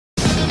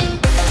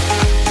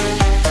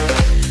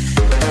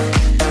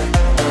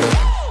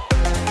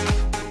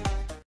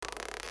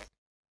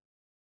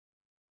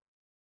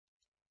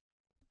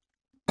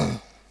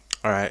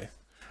Alright,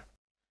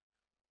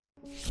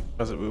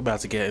 we're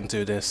about to get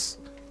into this.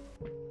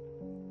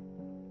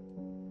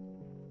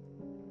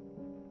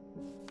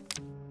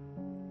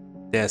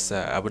 Yes,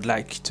 I would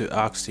like to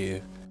ask you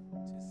to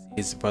see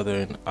his brother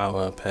in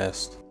our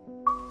pest.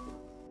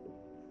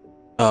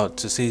 Oh,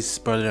 to see his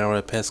brother in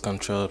our pest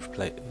control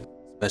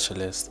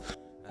specialist,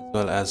 as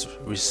well as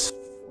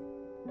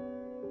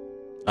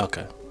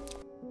okay.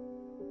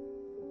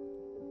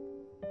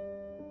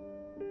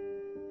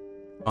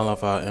 All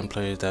of our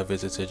employees that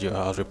visited your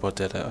house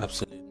reported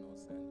absolutely no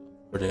sign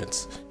of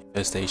rodents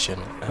infestation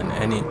and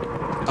any.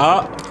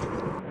 Ah!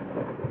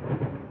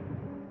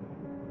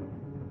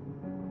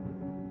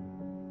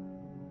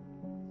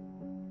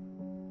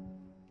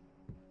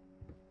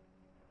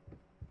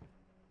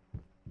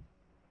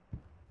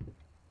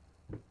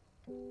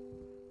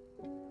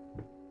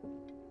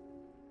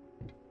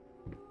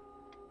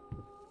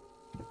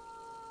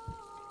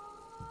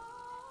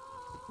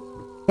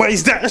 What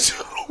is that?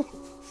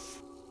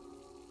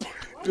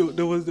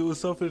 there was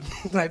something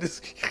like this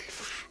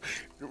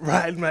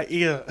right in my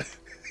ear.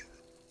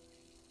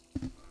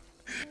 I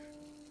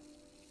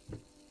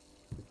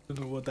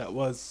don't know what that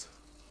was.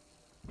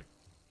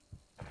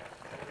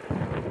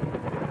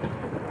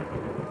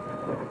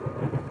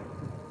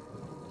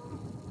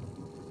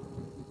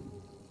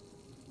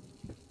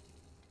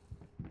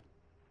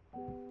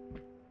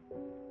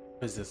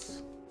 What is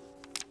this?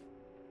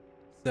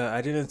 So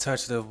I didn't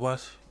touch the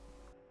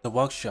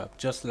workshop,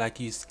 just like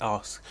you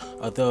asked,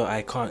 although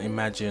I can't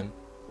imagine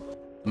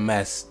the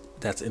mess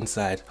that's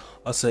inside.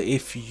 Also,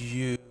 if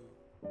you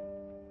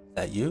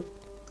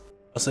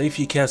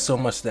care so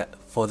much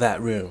for that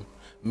room,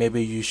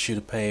 maybe you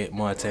should pay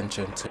more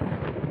attention to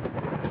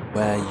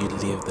where you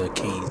leave the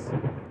keys.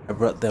 I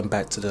brought them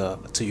back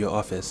to your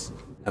office.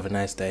 Have a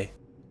nice day.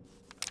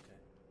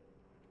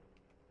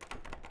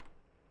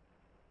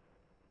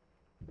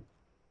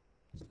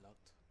 It's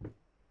locked.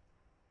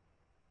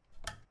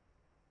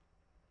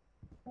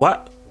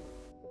 What?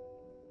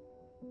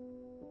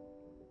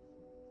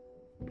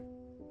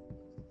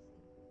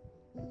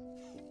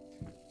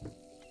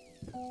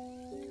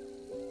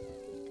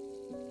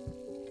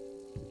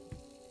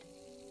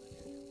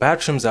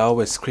 Bathrooms are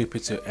always creepy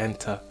to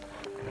enter.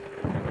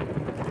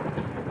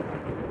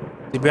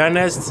 To be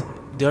honest,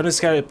 the only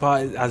scary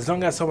part is as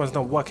long as someone's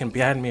not walking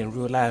behind me in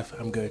real life,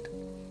 I'm good.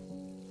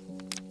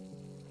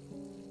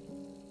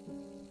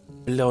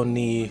 Below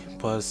knee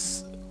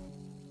prosthesis.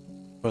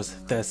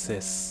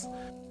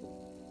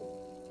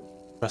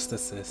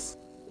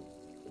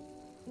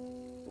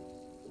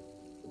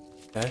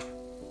 Okay.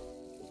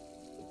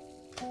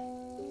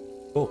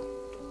 Oh.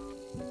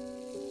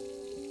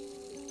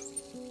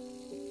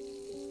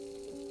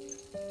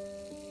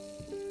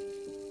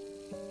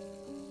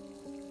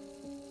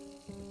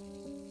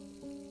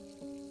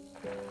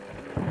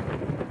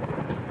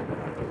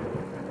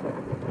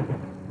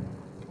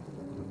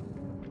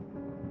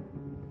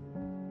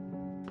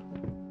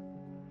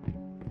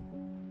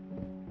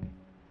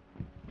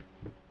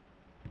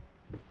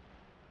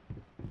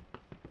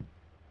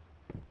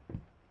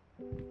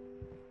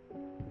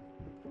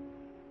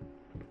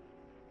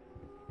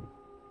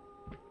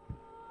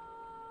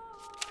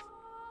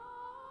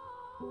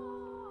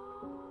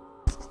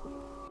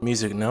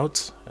 Music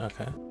notes,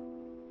 okay.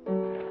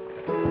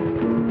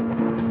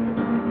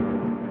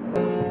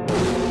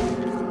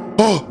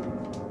 Oh!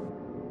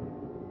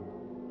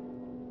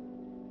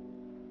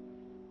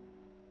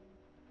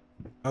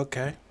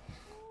 Okay.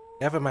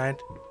 Never mind.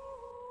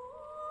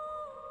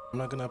 I'm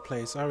not gonna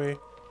play, sorry.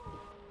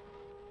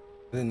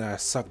 I didn't know I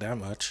suck that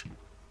much.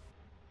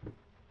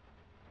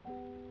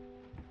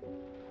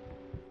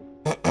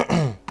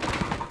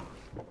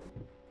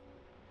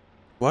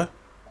 What?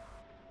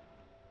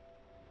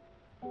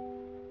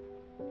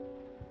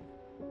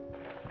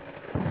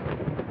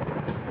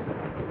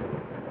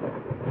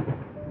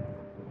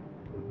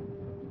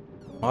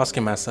 I'm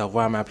asking myself,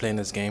 why am I playing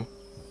this game?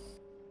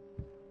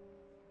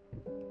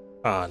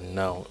 Oh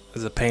no,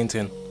 it's a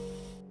painting. Is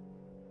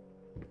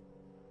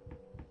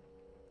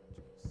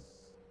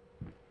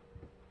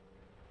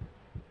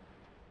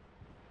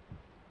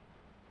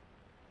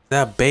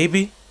that a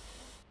baby?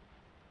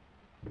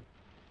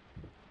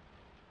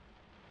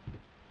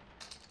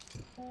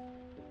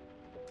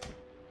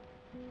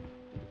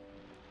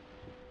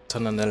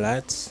 Turn on the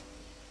lights.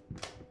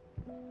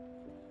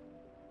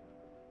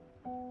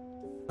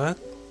 What?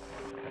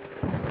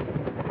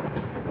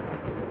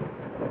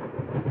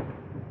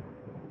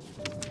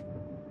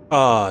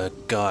 Oh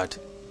God.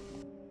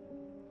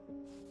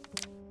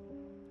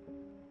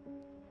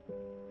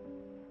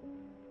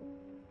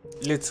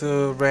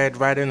 Little Red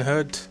Riding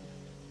Hood.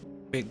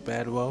 Big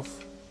Bad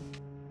Wolf.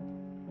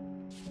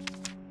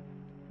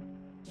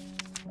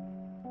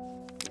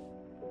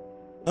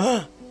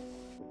 Ah!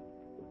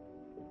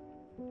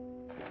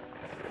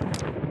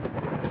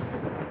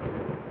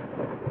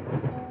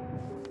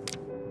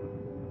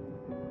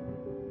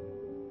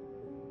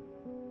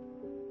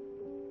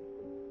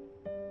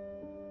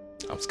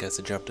 I'm scared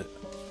to drop the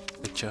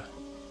picture.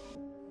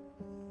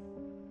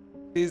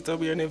 Please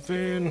don't be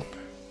anything.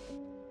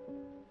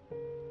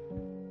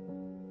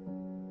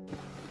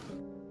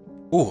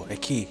 Oh, a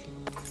key.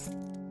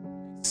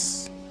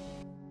 Is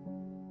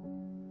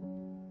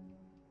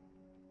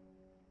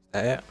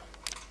that it?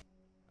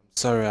 I'm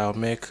sorry, I'll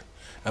make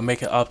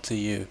it up to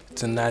you.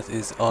 Tonight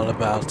is all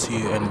about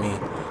you and me.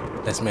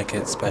 Let's make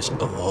it special.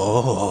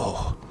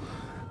 Oh,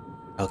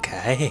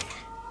 okay.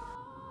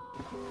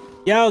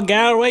 Yo,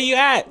 gal, where you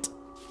at?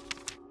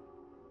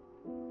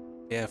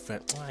 Yeah,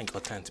 friend. Oh, I ain't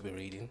got time to be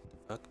reading.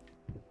 Fuck.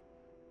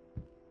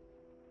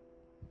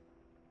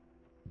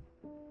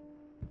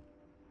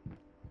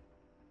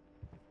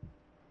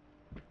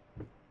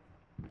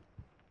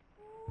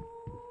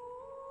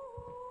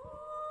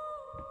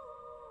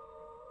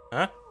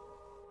 Huh?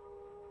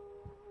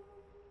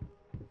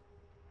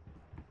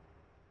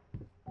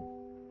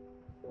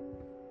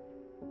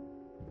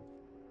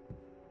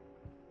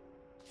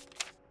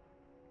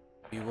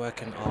 Be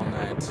working all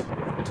night,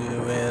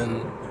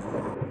 doing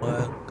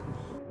work.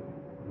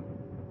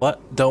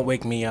 What? Don't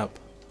wake me up.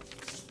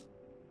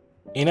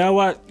 You know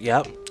what?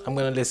 Yep, I'm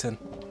gonna listen.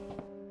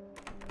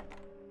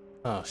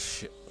 Oh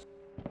shit.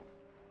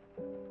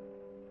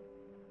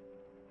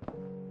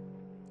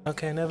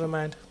 Okay, never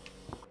mind.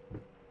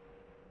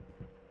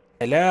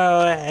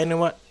 Hello,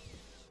 anyone?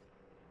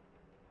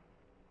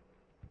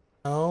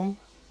 Home?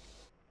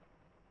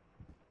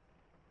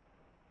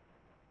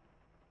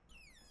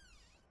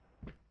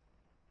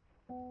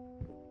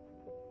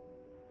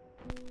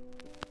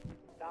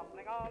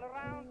 Dumpling all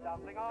around,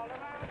 dumpling all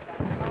around,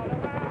 dumpling all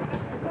around,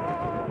 it's so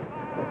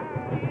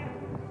fine.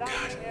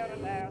 Dumpling here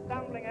and there,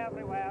 dumpling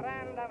everywhere,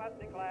 and I must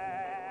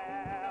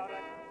declare,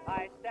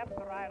 I stepped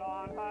right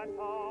on her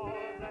toes,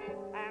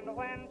 and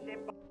when she...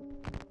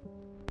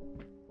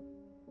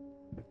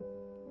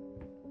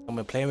 Come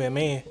and play with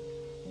me.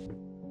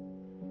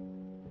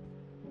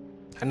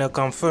 I know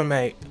confirm,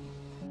 mate.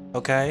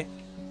 Okay.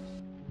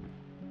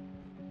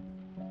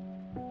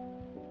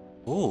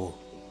 Ooh.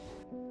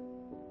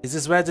 Is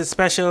this where the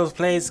special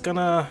place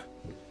gonna...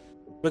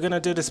 We're gonna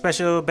do the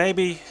special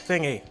baby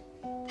thingy.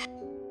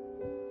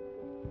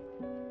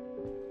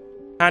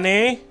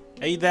 Honey?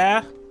 Are you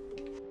there?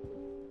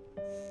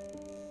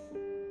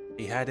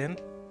 You hiding?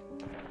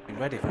 You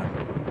ready, fam?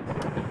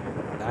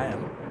 I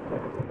am.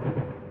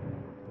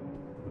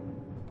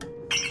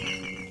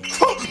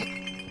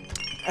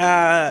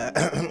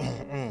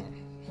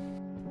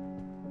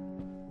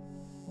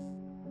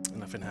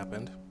 Nothing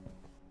happened.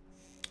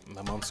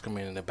 My mom's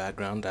screaming in the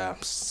background.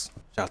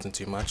 Shouting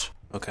too much.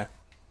 Okay.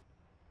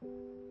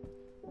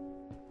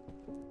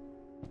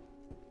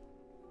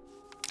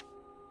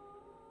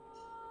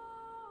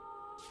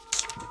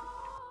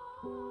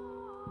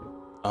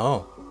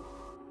 Oh.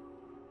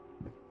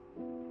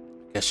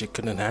 Guess she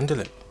couldn't handle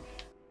it.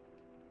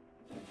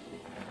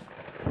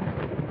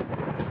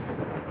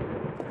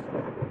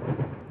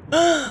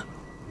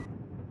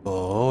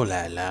 Oh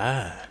la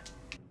la.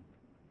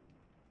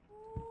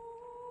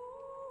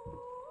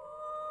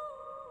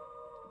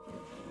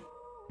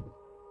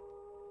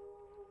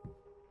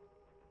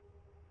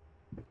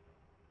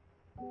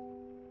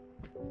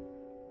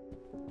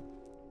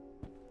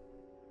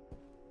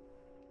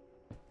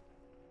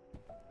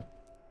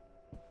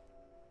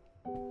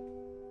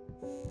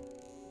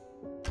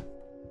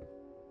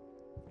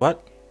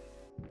 What?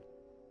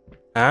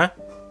 Huh?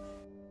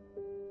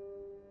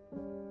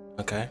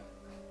 Okay.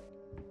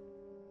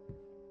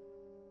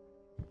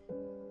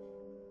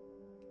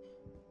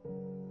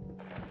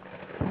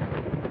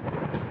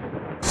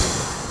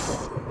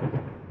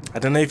 I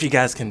don't know if you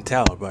guys can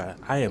tell, but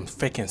I am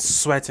freaking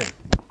sweating.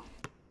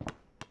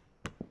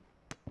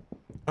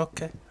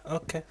 Okay,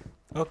 okay,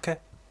 okay.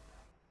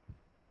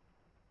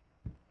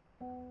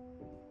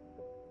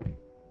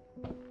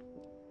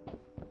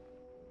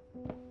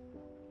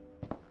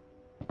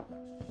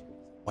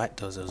 White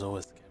does is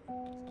always scary.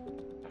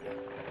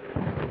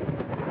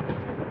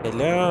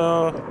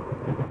 Hello?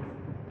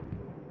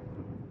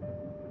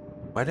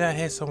 Why did I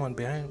hear someone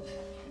behind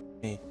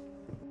me?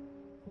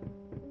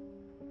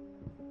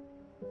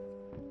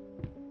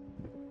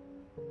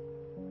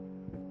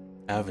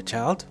 I have a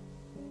child?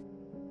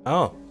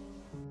 Oh,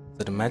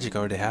 so the magic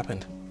already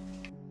happened.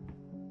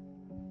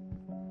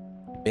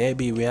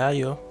 Baby, where are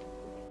you?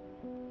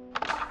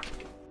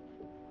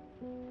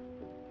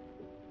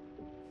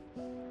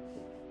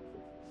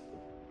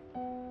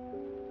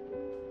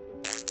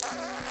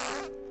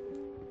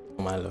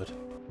 Oh my lord.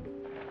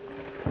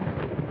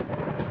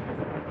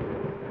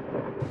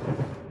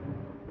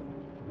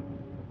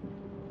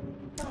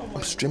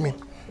 I'm streaming.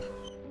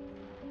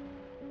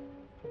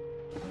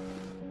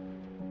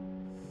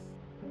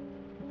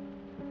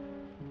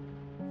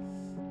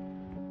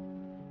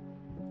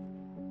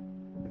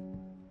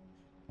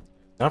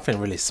 Nothing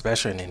really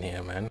special in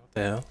here, man. What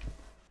the hell?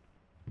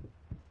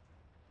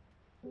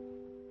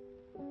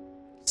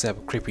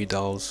 Except creepy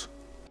dolls.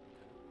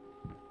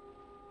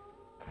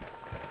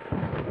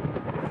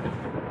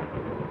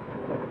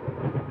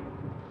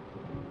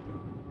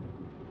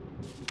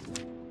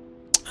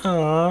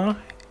 Aww,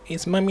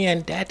 it's mommy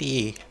and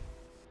daddy.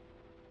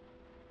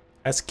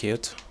 That's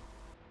cute.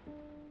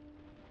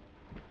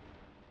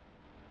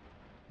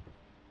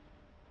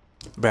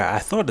 Bruh, I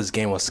thought this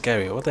game was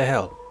scary. What the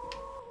hell?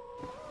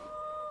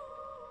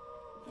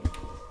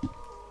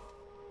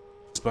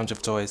 Just a bunch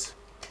of toys.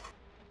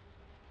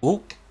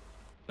 Ooh.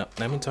 No,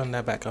 let me turn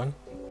that back on.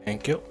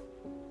 Thank you.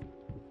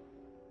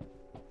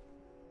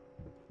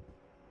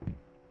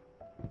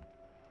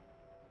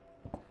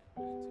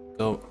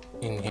 Go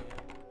in here.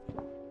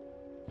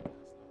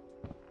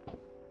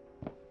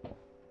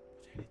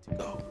 Ready to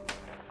go.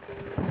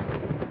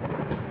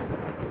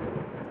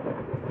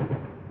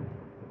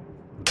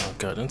 Oh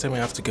god, don't tell me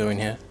I have to go in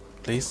here,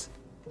 please.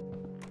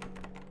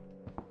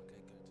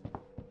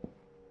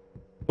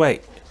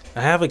 Wait,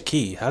 I have a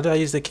key. How do I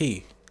use the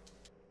key?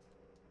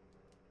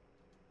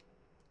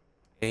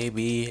 A,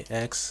 B,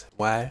 X,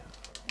 Y.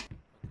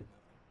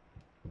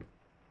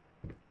 Let's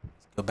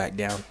go back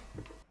down.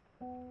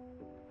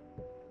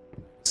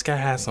 This guy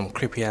has some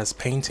creepy ass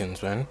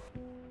paintings, man.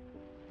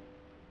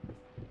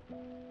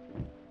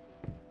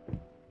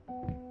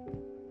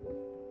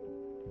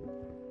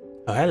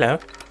 Oh, hello.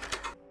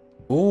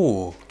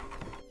 Ooh.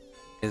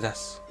 Yeah,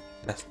 that's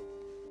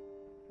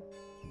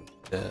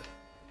the.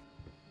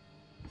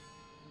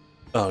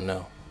 Oh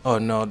no. Oh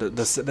no,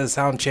 the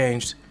sound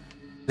changed.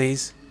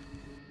 Please.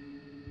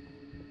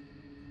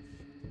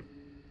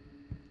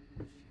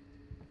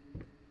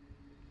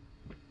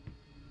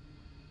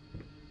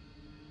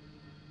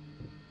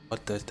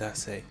 What does that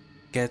say?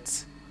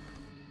 Get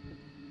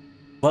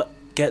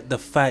the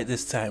fight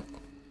this time.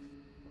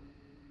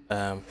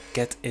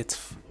 Get it.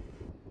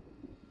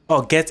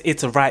 Oh, get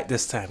it right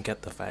this time.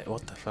 Get the fight.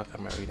 What the fuck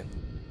am I reading?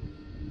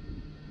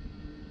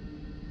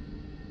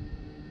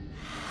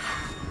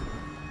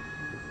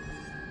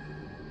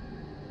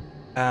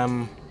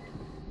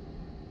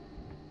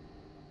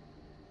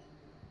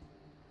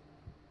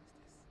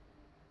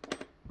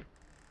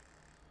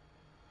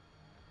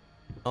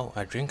 Oh,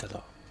 I drink a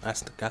lot.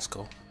 That's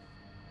cool.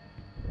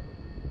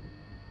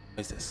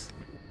 What is this?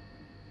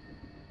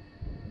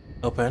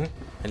 Open.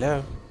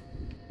 Hello.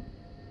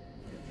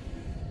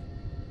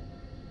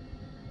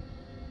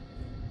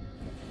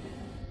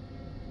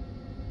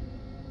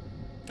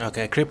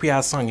 Okay, creepy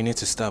ass song. You need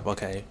to stop.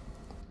 Okay.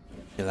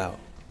 Chill out.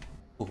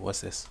 Ooh,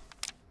 what's this?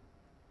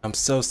 I'm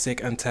so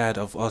sick and tired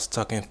of us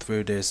talking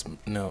through this.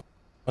 No.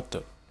 What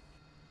the?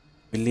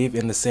 We live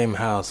in the same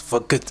house.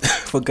 For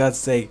God's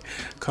sake,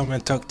 come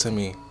and talk to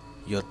me.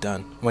 You're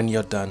done. When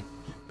you're done,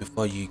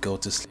 before you go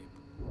to sleep.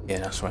 Yeah,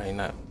 that's right.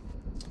 You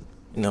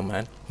know,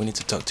 man. We need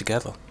to talk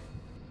together.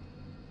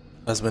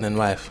 Husband and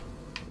wife.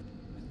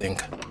 I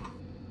think.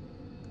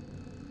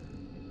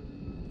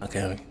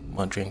 Okay,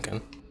 more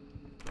drinking.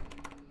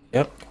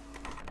 Yep.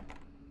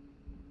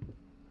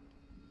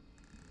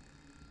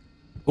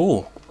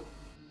 Ooh.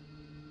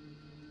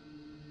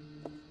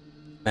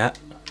 Nah.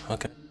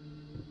 Okay.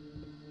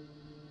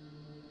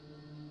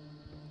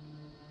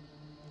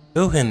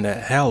 Who in the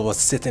hell was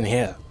sitting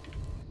here?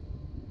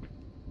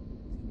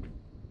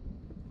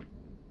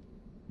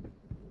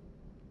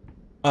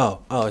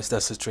 Oh, it's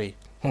just a tree.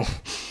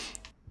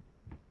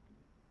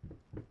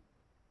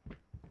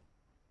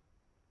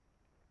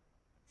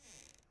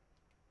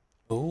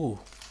 Ooh.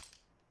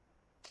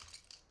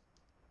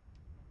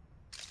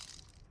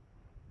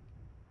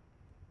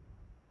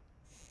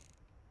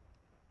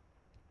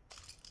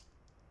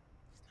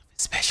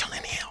 Special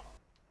in here.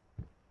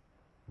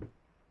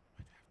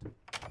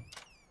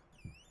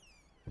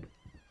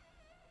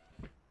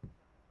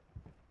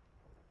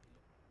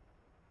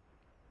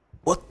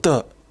 What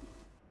the?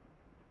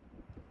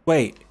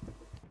 Wait.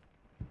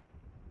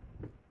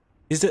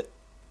 Is it?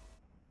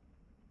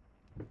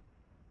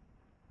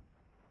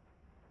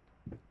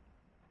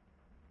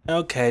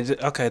 Okay,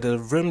 okay, the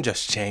room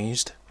just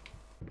changed.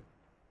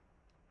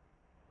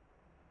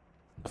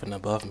 Nothing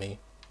above me.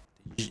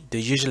 They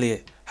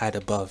usually hide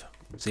above.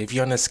 So if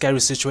you're in a scary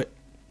situation.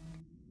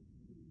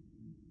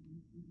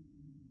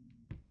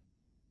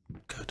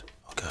 Good.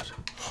 Oh god.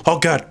 Oh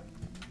god.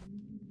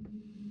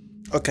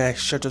 Okay,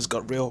 shit just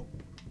got real.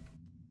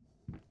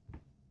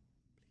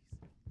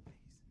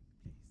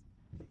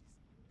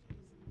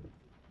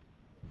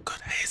 God,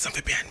 I hate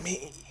something behind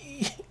me.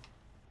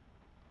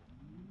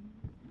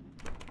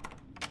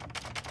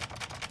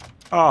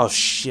 Oh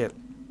shit.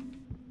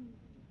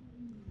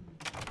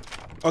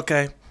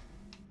 Okay.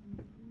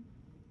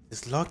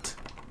 It's locked.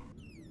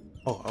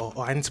 Oh,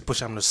 I need to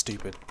push. I'm not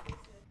stupid.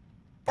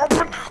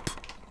 Open up.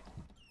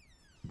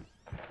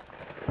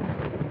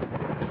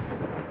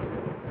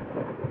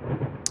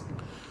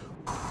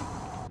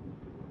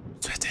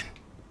 Sweating.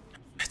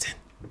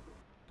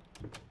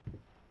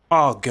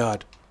 Oh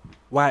god.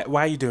 Why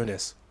are you doing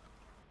this?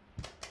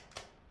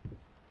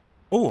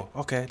 Oh,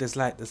 okay, there's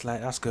light,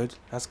 that's good,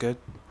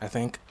 I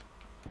think.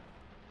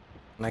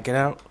 Can I get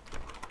out?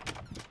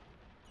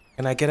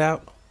 Can I get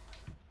out?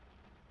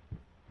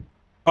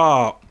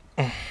 Oh.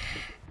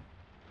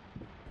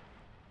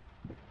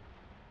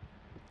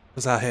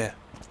 Who's out here?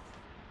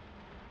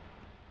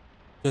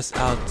 Just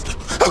out.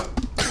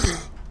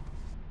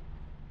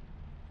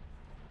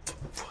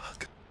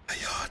 Fuck, my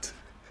heart.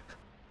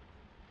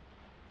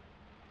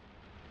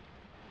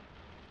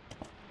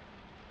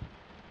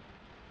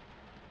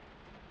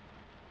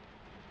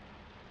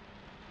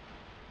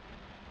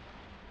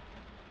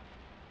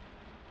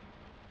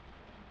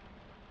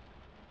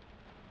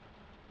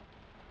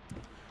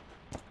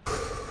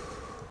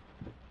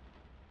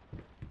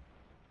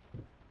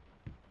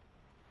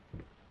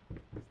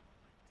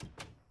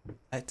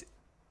 Oh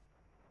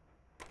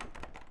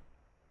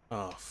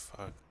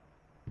fuck.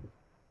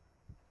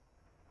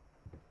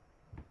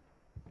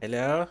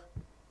 Hello?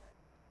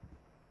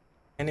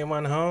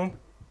 Anyone home?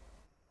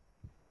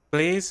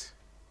 Please?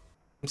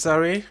 I'm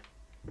sorry.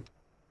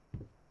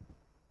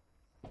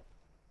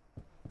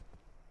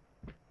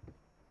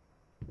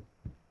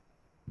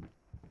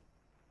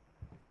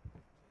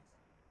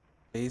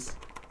 Please?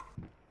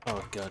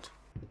 Oh god.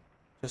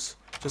 Just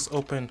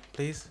open,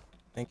 please.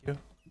 Thank you.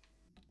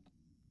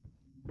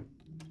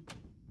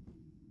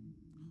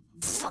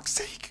 For fuck's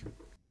sake. Why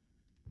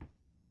are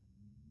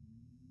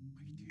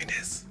you doing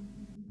this?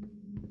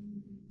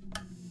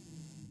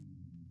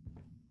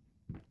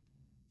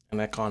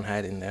 And I can't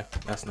hide in there.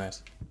 That's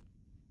nice.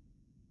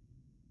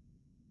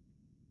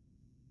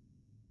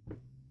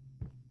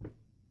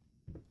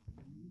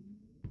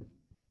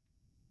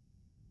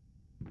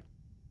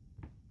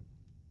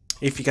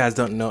 If you guys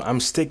don't know, I'm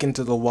sticking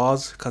to the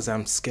walls because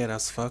I'm scared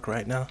as fuck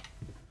right now.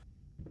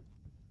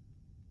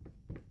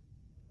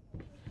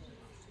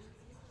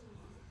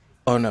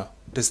 Oh no,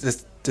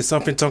 there's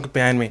something talking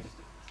behind me.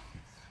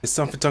 There's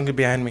something talking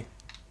behind me.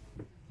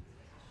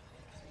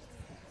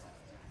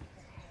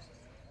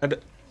 I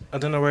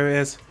don't know where it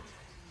is.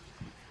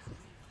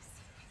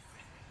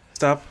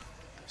 Stop.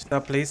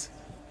 Stop, please.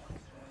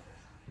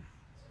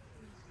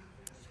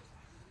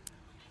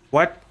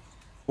 What?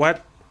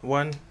 What?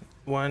 One.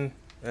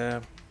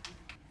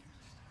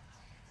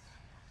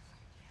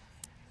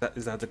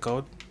 Is that the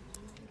code?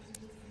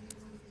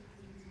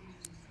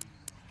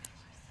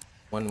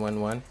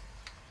 111.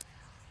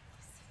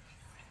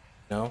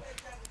 No.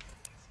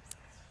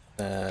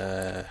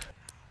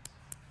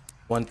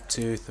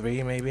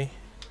 123 maybe.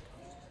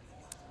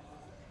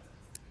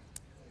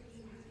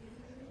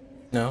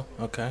 No.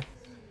 Okay.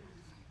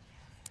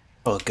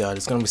 Oh god,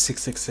 it's gonna be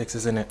 666,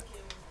 isn't it?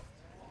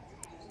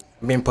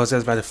 I'm being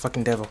possessed by the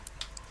fucking devil.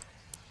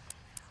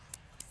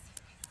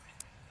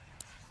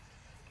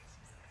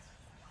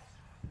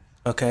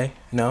 Okay,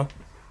 no.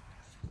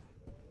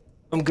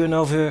 I'm going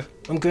over here.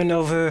 I'm going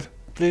over here.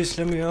 Please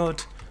let me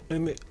out.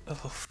 Let me.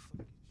 Oh.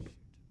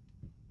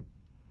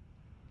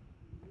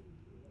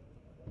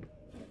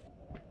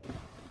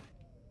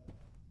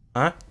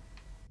 Huh?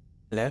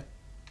 Hello?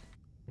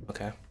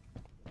 Okay.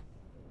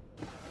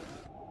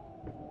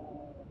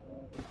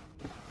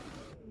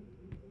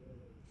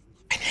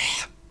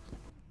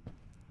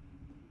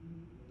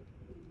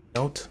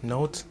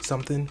 Note,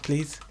 something,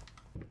 please.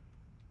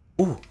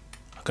 Ooh,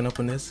 I can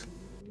open this.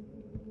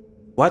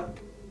 What?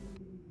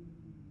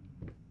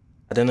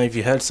 I don't know if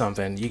you heard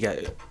something. You got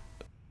it.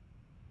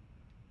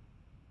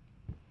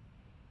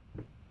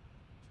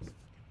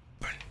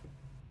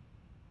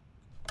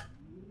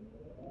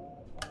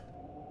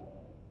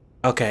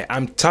 Okay,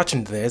 I'm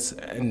touching this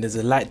and there's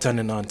a light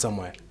turning on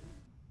somewhere.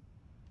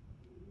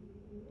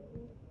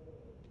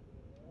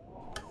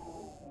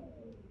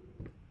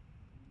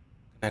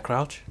 Can I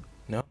crouch?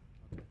 No?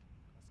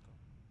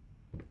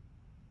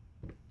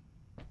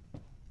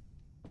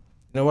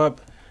 You know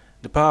what?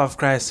 The power of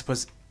Christ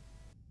was...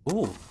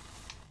 Ooh.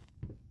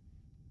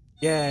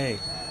 Yay.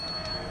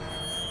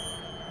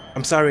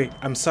 I'm sorry,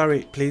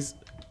 please.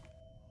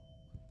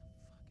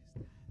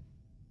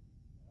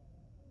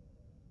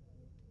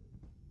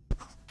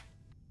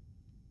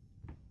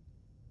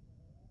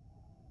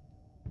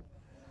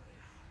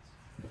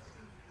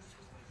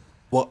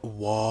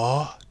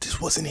 What?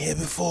 This wasn't here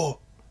before.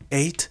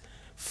 8,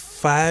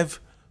 5,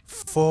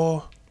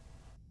 4,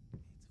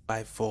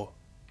 5, 4.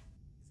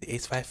 Is it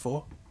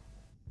 854?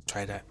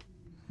 Try that.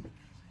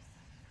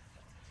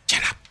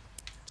 Shut up!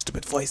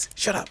 Stupid voice,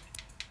 shut up!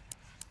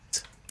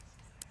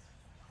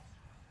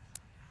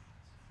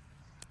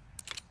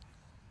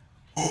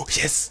 Oh,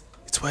 yes!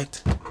 It's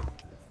white.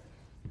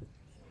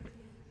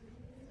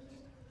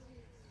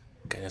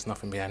 Okay, there's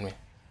nothing behind me.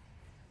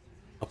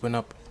 Open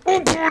up.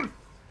 Open!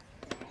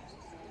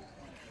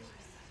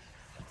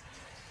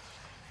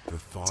 The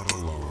thought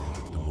alone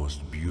that the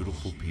most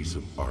beautiful piece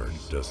of art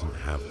doesn't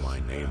have my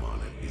name on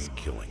it is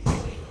killing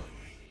me.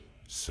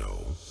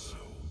 So,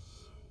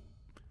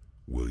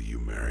 will you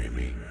marry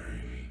me?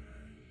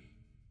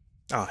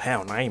 Oh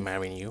hell no, I ain't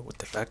marrying you. What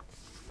the fuck?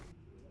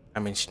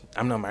 I mean,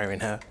 I'm not marrying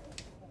her.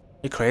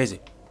 You're crazy.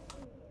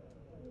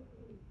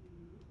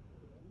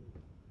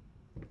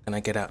 Can I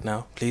get out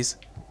now, please?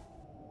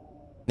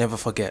 Never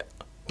forget.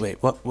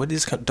 Wait, what? Where did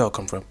this dog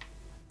come from? Am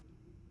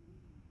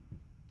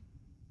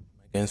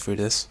I going through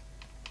this?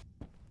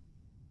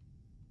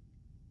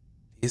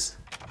 Please?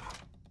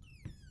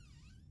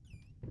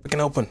 We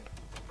can open.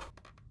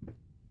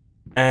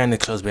 And it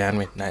closed behind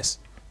me. Nice.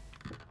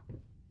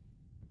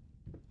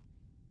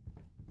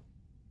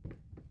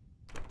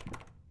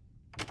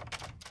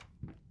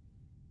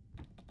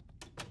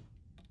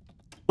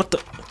 What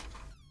the?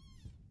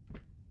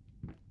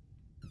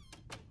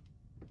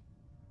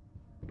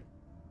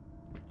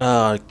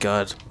 Oh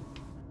god.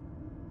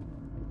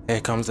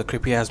 Here comes the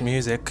creepy ass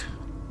music.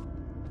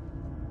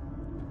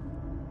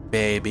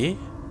 Baby.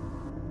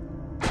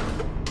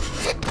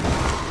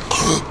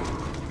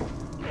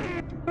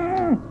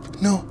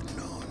 No.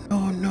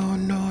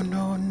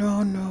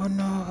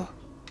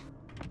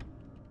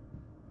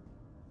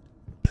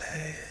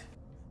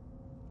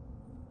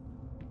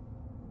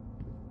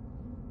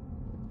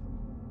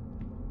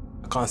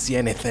 I can't see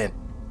anything.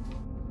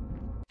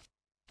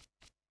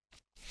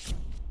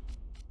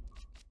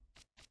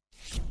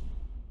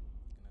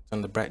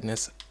 Turn the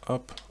brightness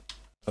up.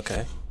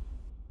 Okay.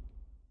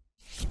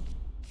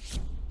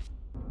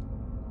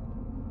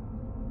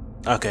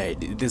 Okay,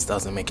 this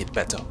doesn't make it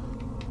better.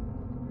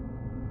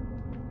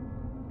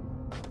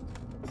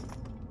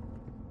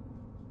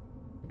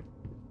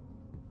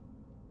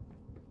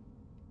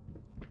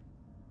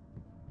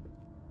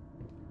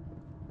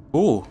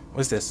 Ooh,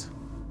 what's this?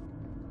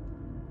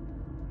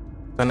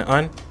 Turn it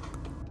on.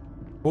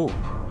 Ooh.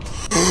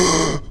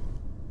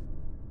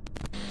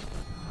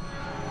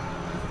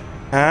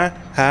 Huh?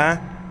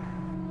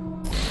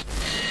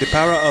 The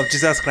power of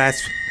Jesus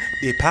Christ.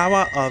 The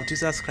power of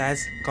Jesus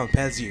Christ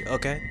compels you,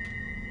 okay?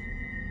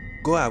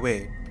 Go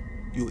away,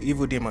 you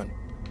evil demon.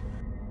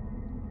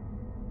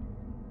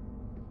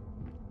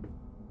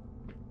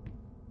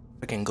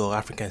 I can go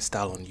African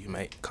style on you,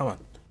 mate. Come on.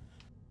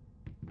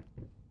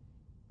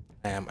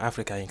 I am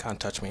African, you can't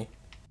touch me.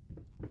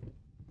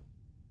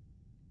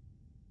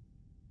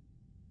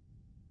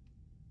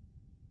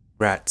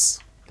 Rats.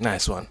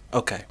 Nice one.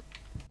 Okay.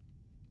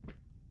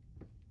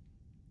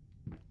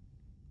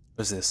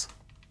 What's this?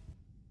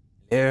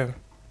 Here.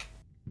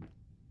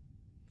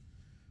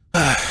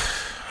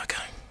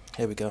 Okay.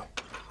 Here we go.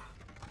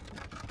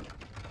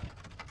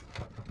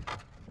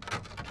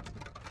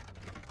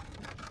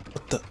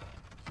 What the?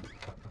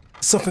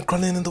 Something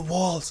crawling in the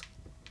walls.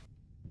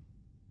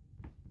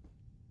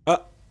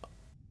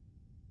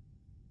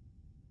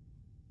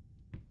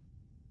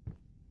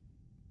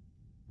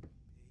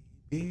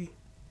 Baby.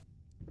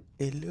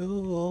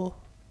 Hello.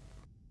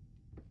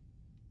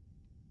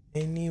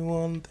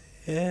 Anyone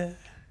there?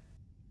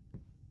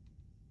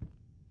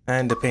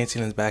 And the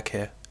painting is back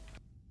here.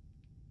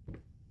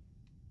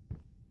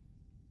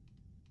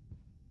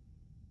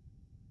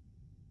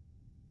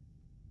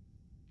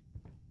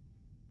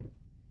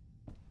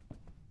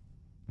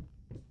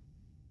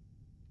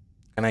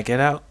 Can I get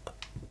out?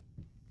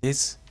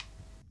 Please?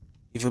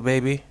 Evil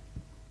baby?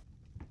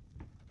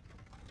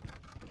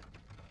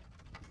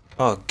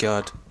 Oh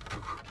god.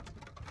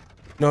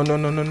 No.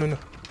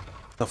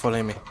 Stop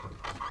following me.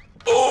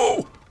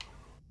 Oh!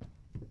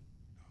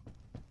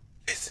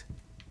 Please.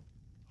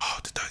 Oh,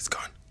 the door is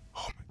gone.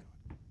 Oh my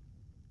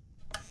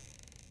god.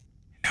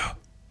 No.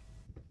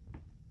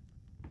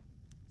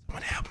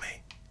 Someone help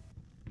me.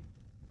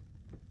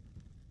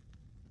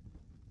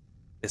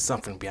 There's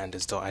something behind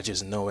this door. I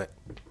just know it.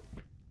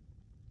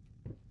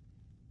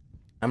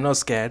 I'm not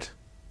scared.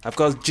 I've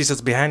got Jesus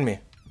behind me.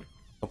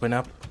 Open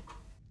up.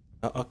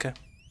 Oh, okay.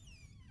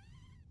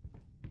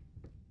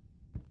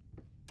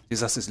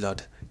 Jesus is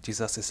Lord.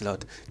 Jesus is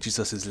Lord.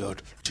 Jesus is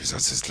Lord.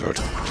 Jesus is Lord.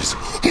 Jesus is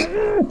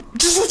Lord.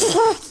 Jesus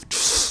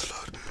is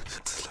Lord.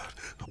 Jesus is Lord.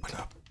 Open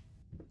up.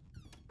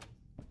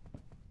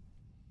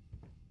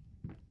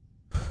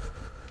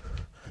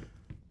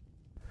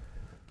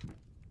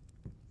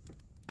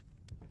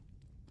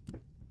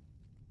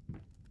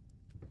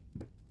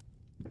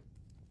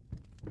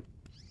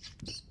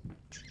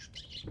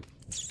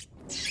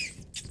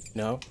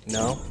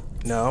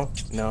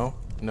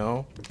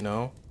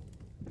 No.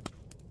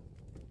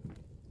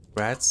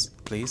 Rats,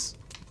 please.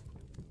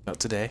 Not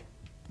today.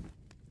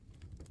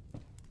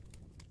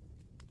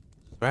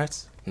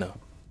 Rats? No.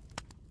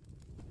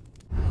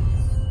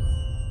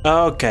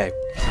 Okay.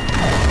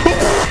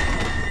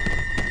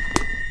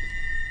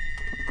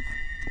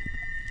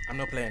 I'm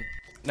not playing.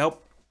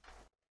 Nope.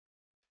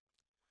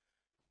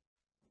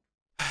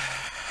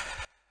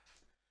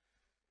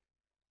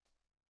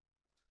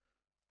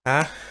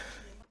 Huh?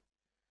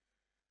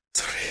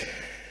 Sorry.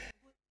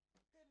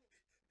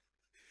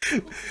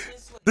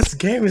 This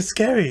game is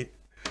scary.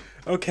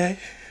 Okay.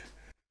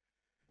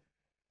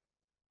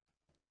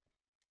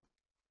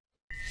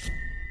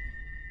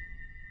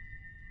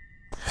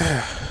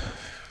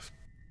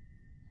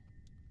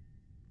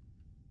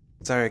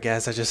 Sorry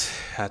guys, I just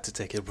had to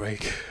take a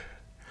break.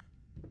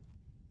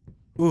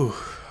 Ooh.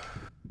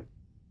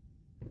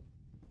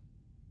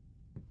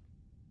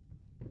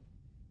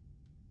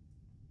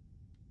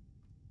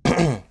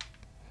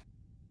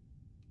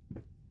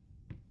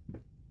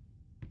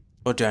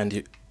 What giant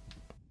you?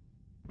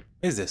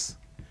 What is this?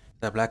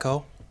 That black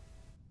hole?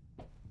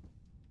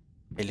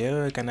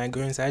 Hello, can I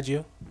go inside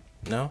you?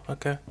 No?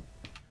 Okay.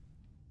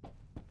 I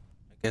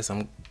guess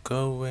I'm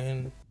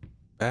going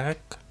back.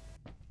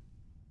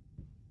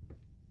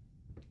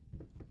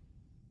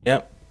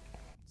 Yep.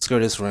 Screw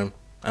this room.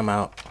 I'm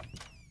out.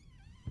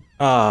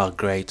 Oh,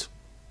 great.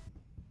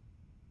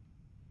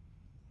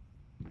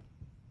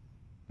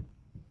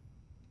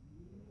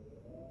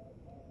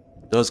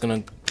 Door's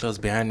gonna close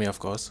behind me, of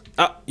course.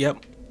 Ah,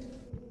 yep.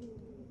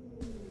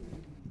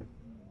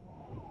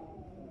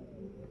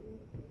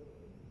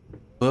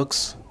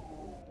 Books.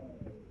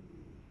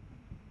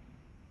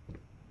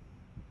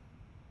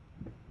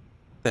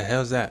 The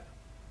hell's that?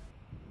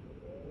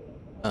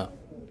 Oh.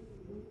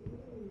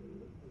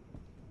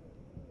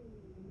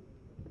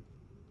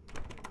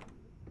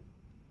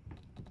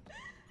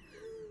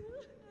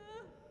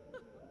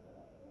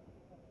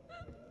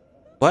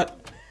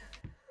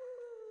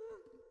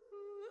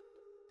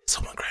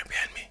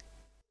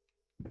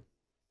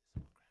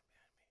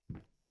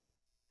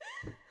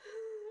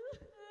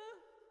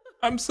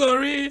 I'm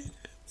sorry.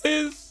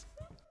 Please.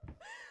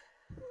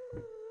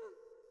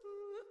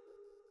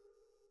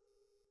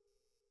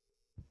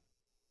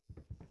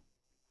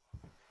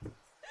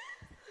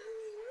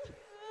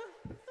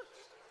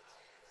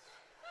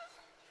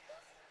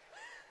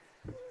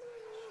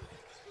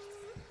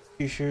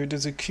 Key here.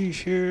 There's a key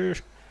here.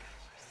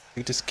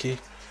 Take this key.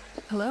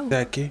 Hello.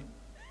 That key.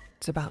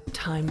 It's about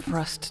time for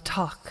us to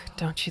talk,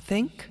 don't you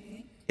think?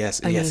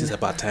 Yes, I yes, mean, it's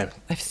about time.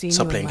 I've seen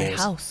Stop you in playing my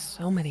games. house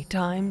so many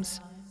times,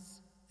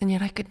 and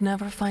yet I could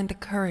never find the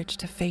courage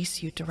to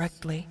face you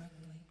directly.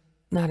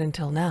 Not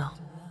until now.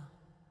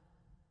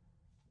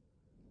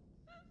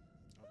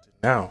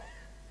 Now.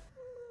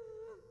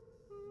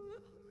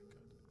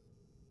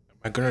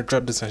 Am I gonna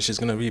drop this and she's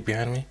gonna be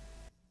behind me?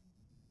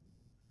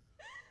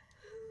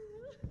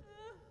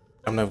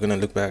 I'm not gonna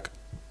look back.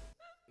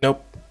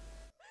 Nope.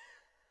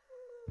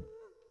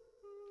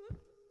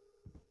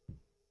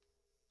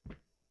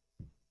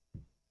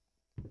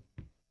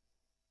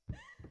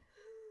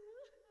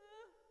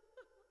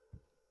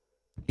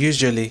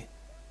 Usually.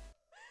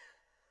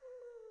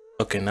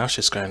 Okay, now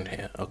she's crying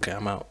here. Okay,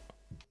 I'm out.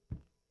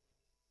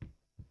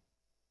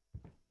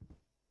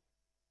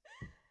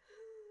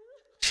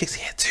 She's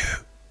here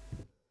too.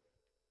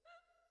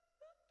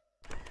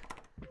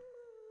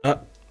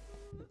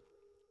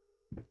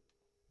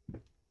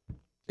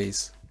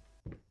 Please.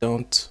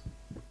 Don't.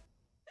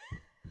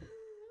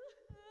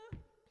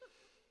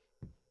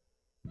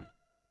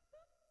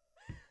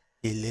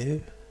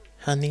 Hello,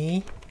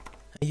 honey.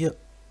 Are you?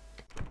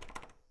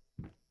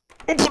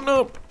 Open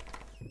up.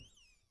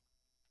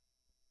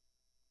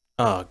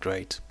 Oh,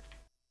 great.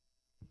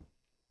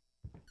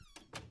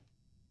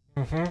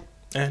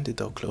 And the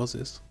door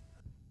closes.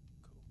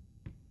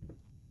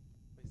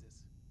 What is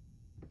this?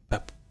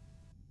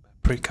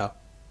 Paprika.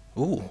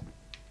 Ooh.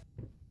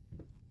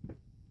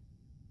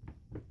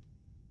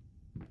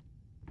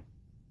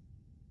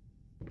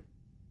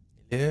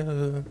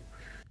 Hello.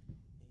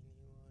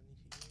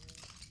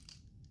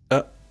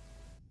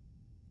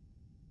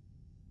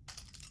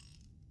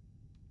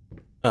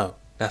 Oh,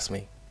 that's me. I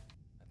think.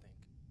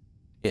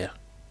 Yeah.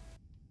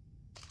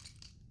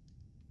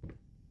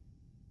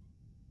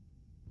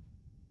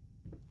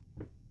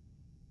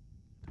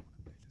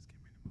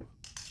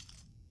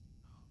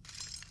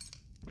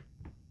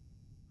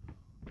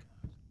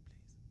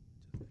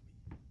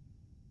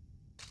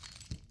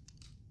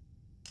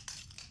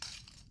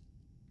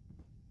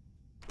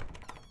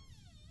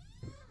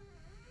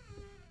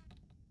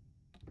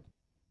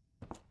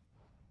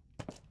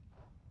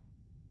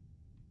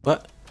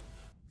 What?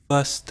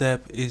 First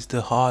step is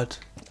the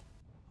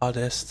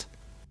hardest.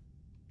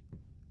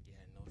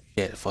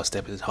 Yeah, no shit. First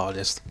step is the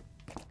hardest.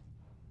 I'm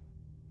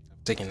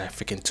taking like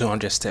freaking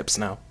 200 steps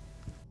now.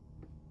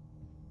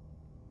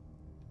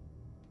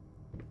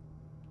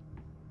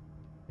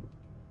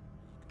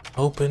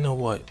 Open or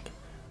what?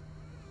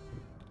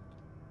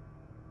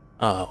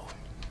 Oh.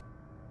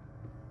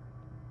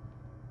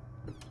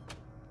 You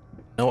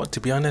know what? To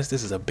be honest,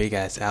 this is a big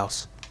ass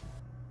house.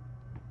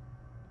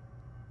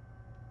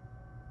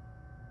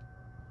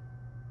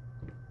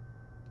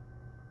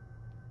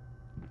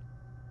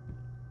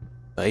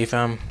 But if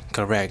I'm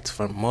correct,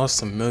 from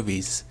most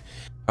movies,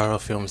 horror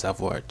films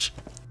I've watched,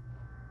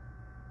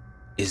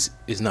 is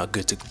not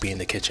good to be in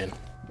the kitchen.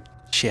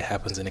 Shit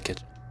happens in the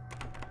kitchen.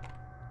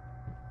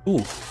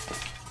 Ooh.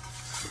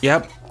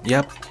 Yep.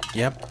 You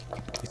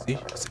see?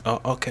 Oh,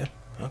 okay.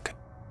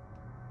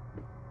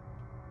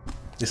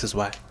 This is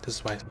why.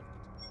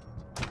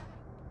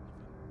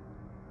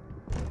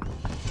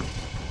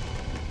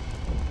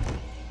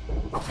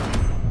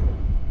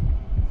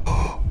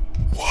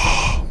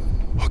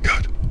 Oh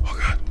God.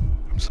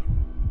 I'm sorry.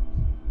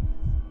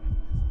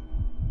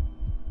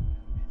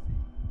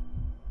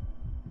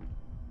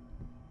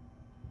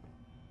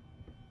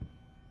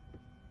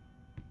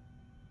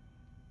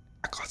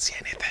 I can't see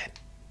anything.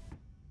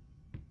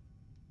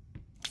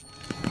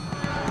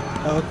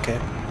 Okay.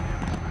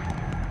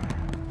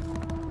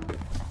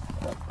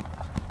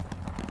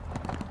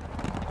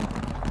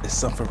 There's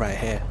something right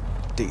here.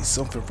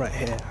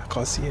 I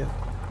can't see it.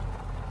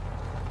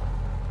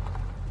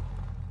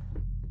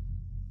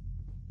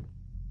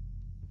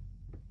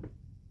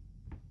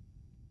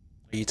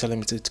 Are you telling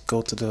me to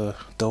go to the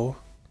door?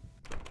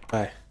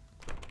 Why?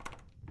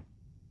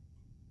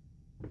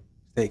 Is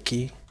that a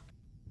key?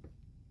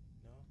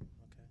 No?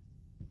 Okay.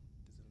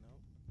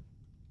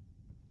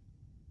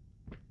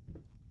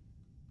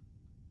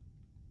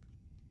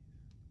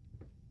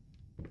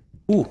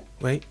 There's a note. Ooh,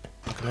 wait.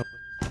 I can open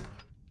this.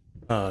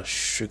 Oh,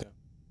 sugar.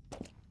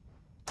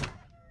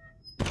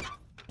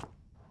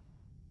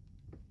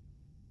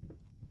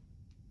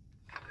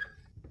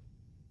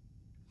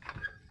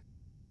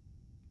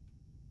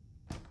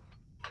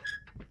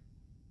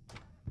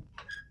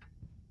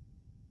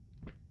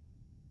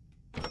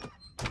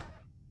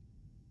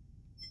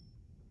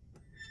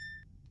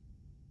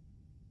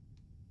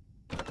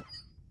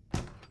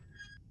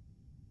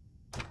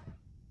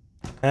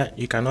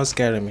 You cannot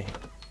scare me.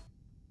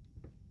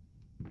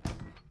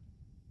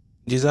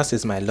 Jesus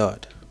is my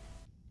Lord.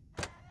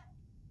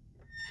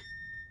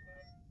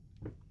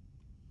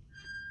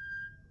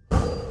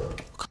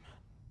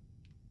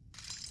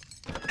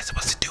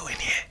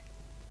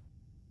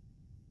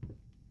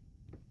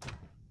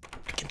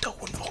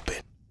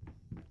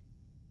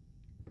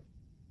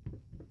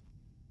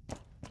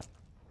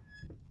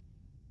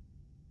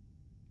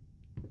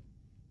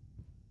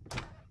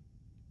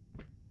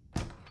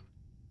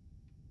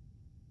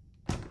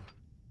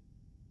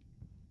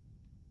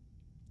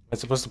 I'm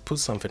supposed to put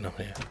something up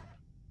here.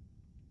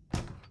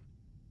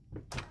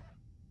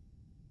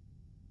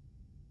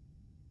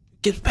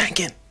 Get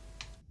banging.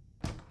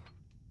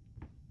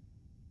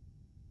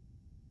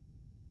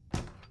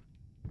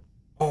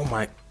 Oh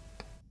my. Do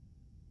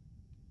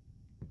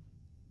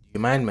you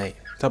mind, mate?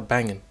 Stop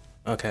banging.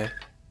 Okay.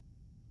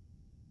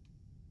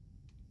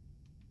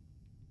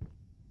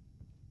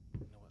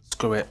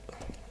 Screw it.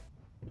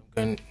 I'm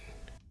going.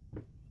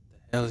 What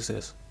the hell is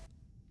this?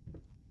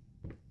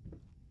 I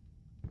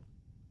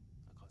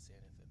can't see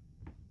anything.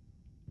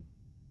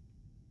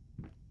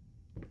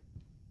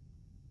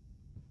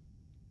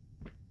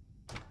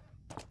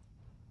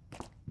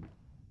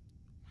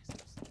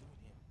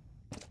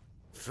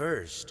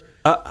 First,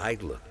 I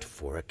looked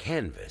for a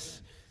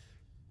canvas.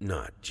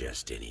 Not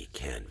just any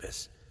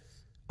canvas.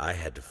 I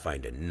had to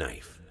find a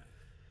knife.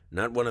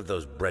 Not one of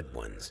those bread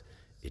ones.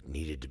 It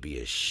needed to be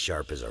as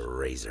sharp as a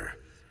razor.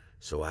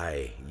 So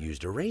I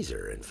used a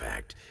razor, in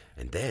fact,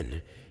 and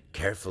then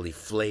carefully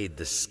flayed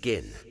the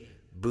skin.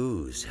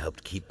 Booze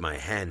helped keep my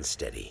hand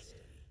steady.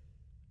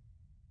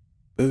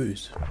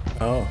 Booze.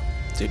 Oh,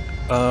 dude.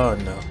 Oh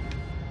no.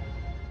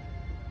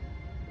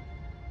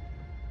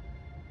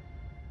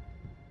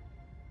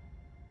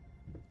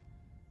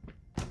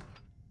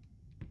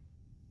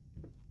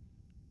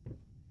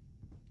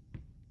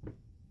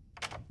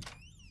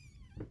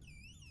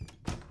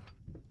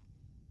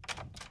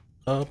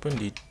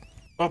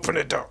 Open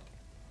the door.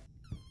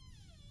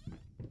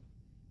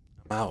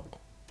 I'm out.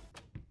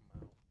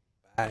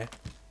 Bye.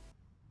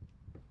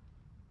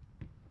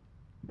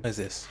 What is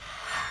this?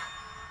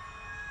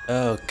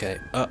 Okay.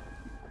 What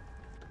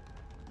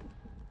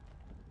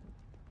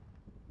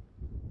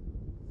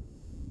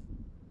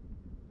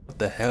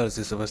the hell is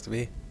this supposed to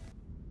be?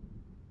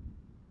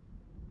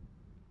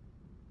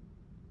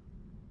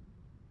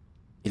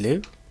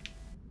 Hello?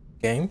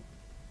 Game?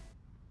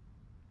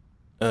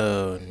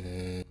 Oh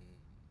no.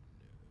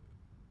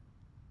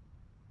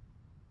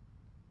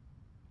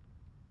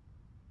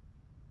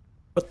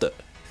 What the?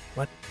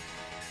 What?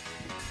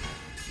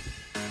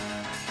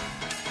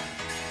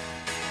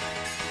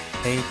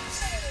 Hate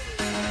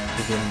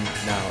even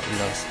now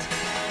lost.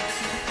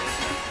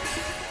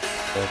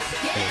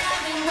 Okay.